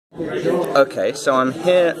Okay, so I'm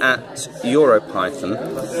here at EuroPython,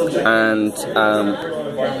 and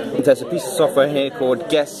there's a piece of software here called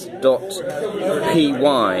guess.py,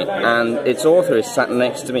 and its author is sat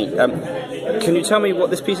next to me. Can you tell me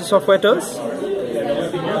what this piece of software does?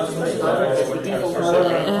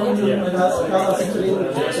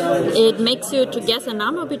 It makes you to guess a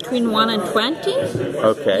number between 1 and 20.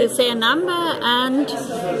 Okay. You say a number and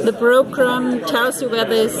the program tells you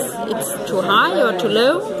whether it's too high or too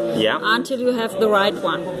low. Yeah. Until you have the right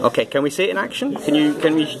one. Okay, can we see it in action? Can you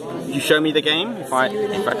show me the game if I do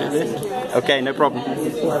this? Okay, no problem.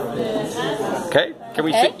 Okay, can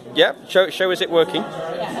we see? Yeah, show us it working.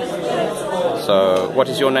 So, what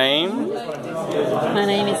is your name? My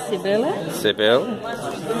name is Sibylle. Sibylle.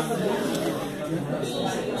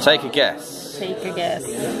 Take a guess. Take a guess.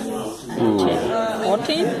 Ooh.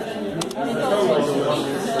 14?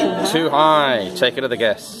 Too high. Take another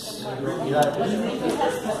guess.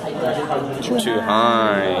 Too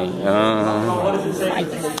high.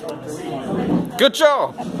 Good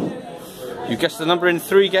job! You guessed the number in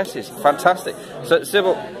 3 guesses. Fantastic. So,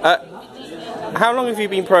 Sibylle, how long have you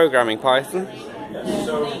been programming Python?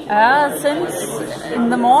 Since in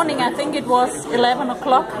the morning, I think it was 11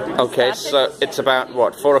 o'clock. Okay, so it's about,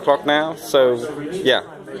 what, 4 o'clock now? So, yeah,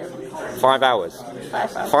 5 hours.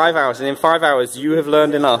 5 hours. 5 hours, and in 5 hours you have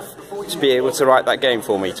learned enough to be able to write that game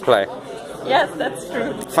for me to play. Yes, that's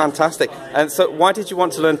true. Fantastic. And so, why did you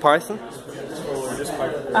want to learn Python?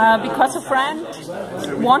 Because a friend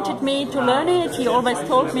wanted me to learn it. He always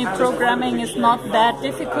told me programming is not that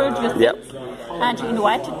difficult, you think. Yep. And he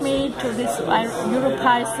invited me to this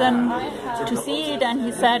EuroPython to see it, and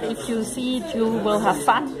he said if you see it you will have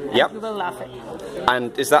fun and Yep. you will love it.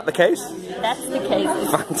 And is that the case? That's the case.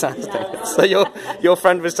 Fantastic. So your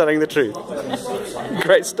friend was telling the truth.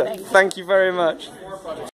 Great stuff. Thank you very much.